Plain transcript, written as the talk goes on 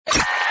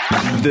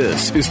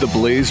This is the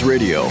Blaze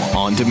Radio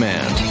on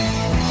demand.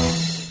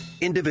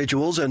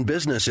 Individuals and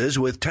businesses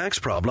with tax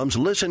problems,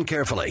 listen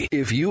carefully.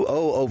 If you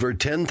owe over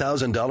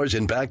 $10,000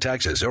 in back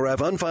taxes or have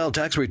unfiled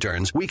tax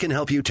returns, we can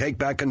help you take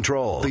back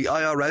control. The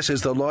IRS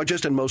is the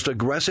largest and most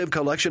aggressive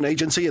collection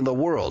agency in the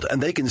world, and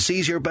they can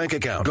seize your bank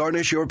account,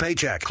 garnish your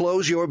paycheck,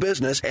 close your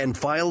business, and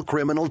file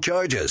criminal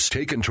charges.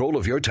 Take control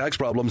of your tax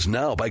problems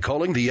now by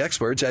calling the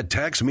experts at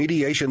Tax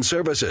Mediation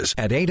Services.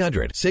 At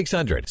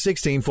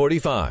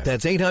 800-600-1645.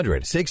 That's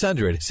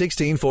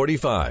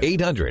 800-600-1645.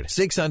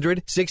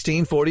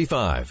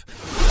 800-600-1645.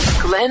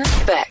 Glenn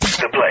Beck.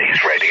 The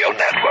Blaze Radio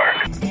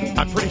Network.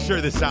 I'm pretty sure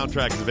this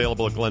soundtrack is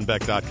available at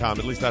glennbeck.com.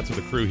 At least that's what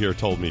the crew here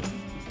told me.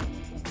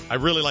 I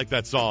really like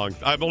that song.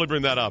 I'm only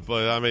bringing that up,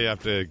 but I may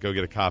have to go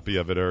get a copy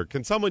of it. Or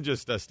can someone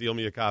just steal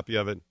me a copy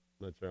of it?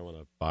 I'm not sure I want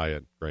to buy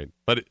it. Great.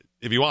 But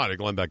if you want it,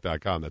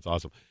 glennbeck.com. That's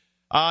awesome.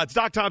 It's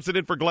Doc Thompson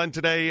in for Glenn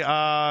today.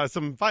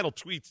 Some final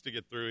tweets to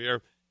get through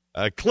here.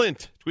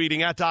 Clint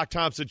tweeting at Doc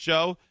Thompson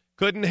Show.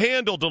 Couldn't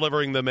handle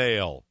delivering the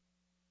mail.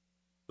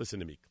 Listen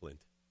to me,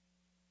 Clint.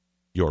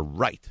 You're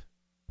right.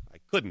 I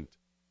couldn't.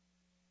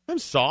 I'm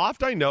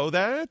soft. I know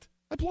that.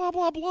 Blah,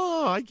 blah,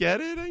 blah. I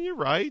get it. And you're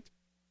right.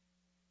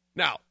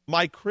 Now,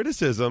 my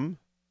criticism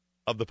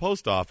of the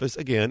post office,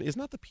 again, is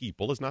not the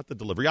people, is not the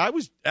delivery. I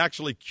was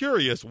actually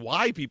curious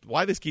why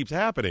this keeps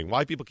happening,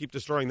 why people keep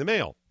destroying the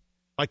mail.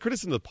 My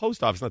criticism of the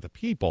post office, not the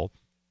people.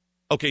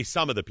 Okay,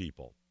 some of the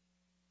people.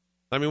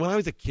 I mean, when I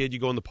was a kid, you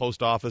go in the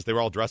post office, they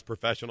were all dressed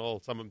professional.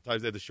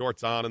 Sometimes they had the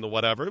shorts on and the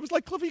whatever. It was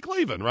like Cliffy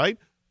Clavin, right?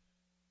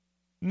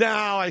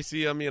 Now I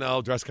see them,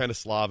 dressed kind of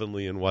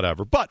slovenly and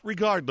whatever. But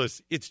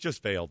regardless, it's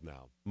just failed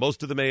now.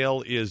 Most of the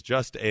mail is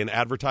just an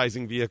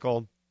advertising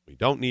vehicle. We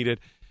don't need it.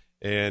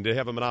 And they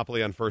have a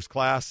monopoly on first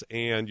class.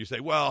 And you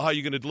say, well, how are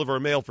you going to deliver a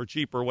mail for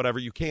cheap or whatever?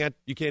 You can't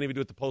even do it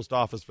at the post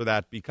office for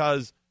that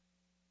because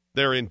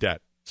they're in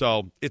debt.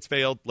 So it's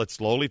failed. Let's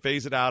slowly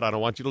phase it out. I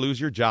don't want you to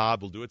lose your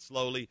job. We'll do it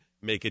slowly.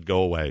 Make it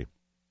go away.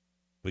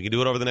 We can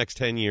do it over the next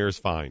 10 years,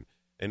 fine.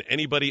 And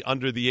anybody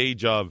under the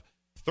age of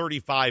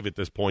 35 at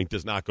this point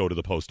does not go to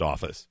the post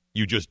office.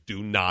 You just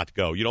do not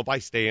go. You don't buy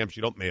stamps.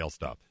 You don't mail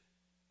stuff.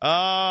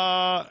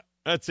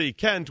 Let's see.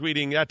 Ken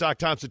tweeting at Doc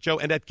Thompson Show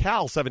and at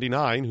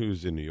Cal79,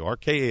 who's in New York,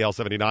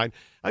 KAL79.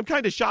 I'm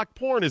kind of shocked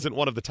porn isn't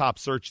one of the top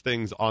search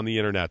things on the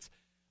internet.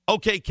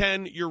 Okay,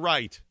 Ken, you're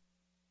right.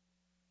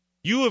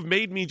 You have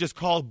made me just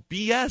call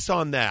BS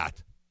on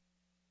that.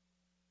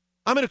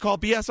 I'm going to call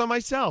BS on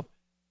myself.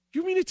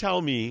 You mean to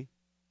tell me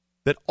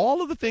that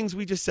all of the things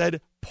we just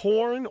said,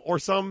 porn or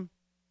some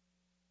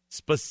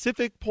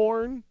specific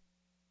porn,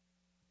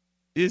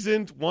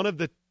 isn't one of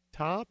the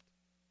top?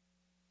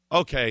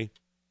 Okay.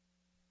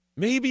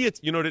 Maybe it's,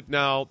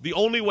 now, the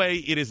only way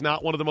it is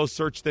not one of the most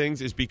searched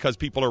things is because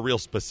people are real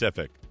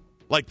specific.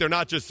 Like, they're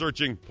not just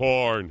searching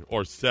porn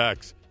or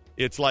sex.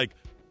 It's like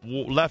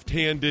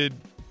left-handed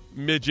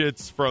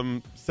midgets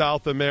from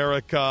South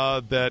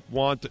America that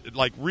want,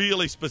 like,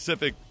 really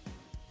specific.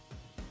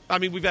 I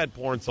mean, we've had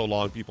porn so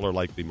long, people are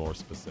likely more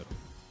specific.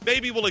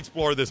 Maybe we'll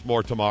explore this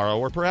more tomorrow,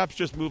 or perhaps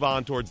just move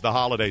on towards the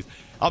holidays.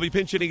 I'll be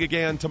pinch hitting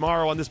again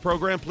tomorrow on this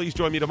program. Please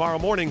join me tomorrow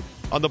morning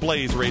on the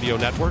Blaze Radio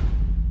Network.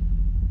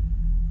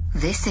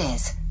 This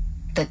is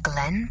the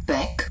Glenn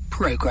Beck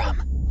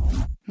Program.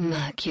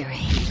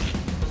 Mercury.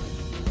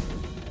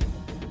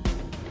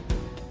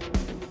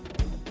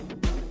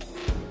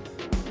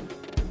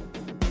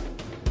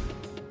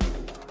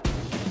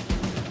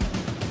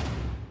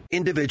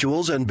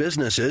 Individuals and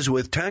businesses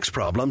with tax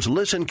problems,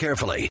 listen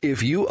carefully.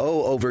 If you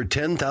owe over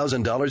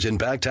 $10,000 in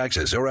back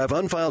taxes or have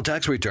unfiled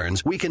tax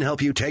returns, we can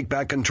help you take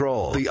back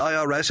control. The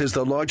IRS is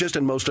the largest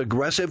and most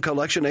aggressive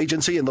collection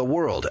agency in the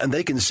world, and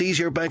they can seize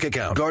your bank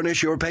account,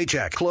 garnish your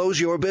paycheck, close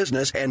your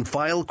business, and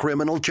file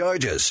criminal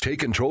charges. Take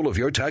control of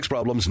your tax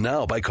problems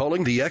now by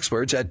calling the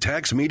experts at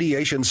Tax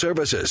Mediation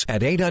Services.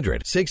 At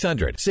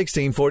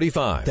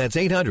 800-600-1645. That's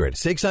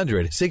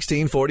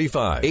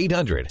 800-600-1645.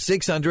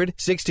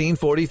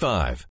 800-600-1645.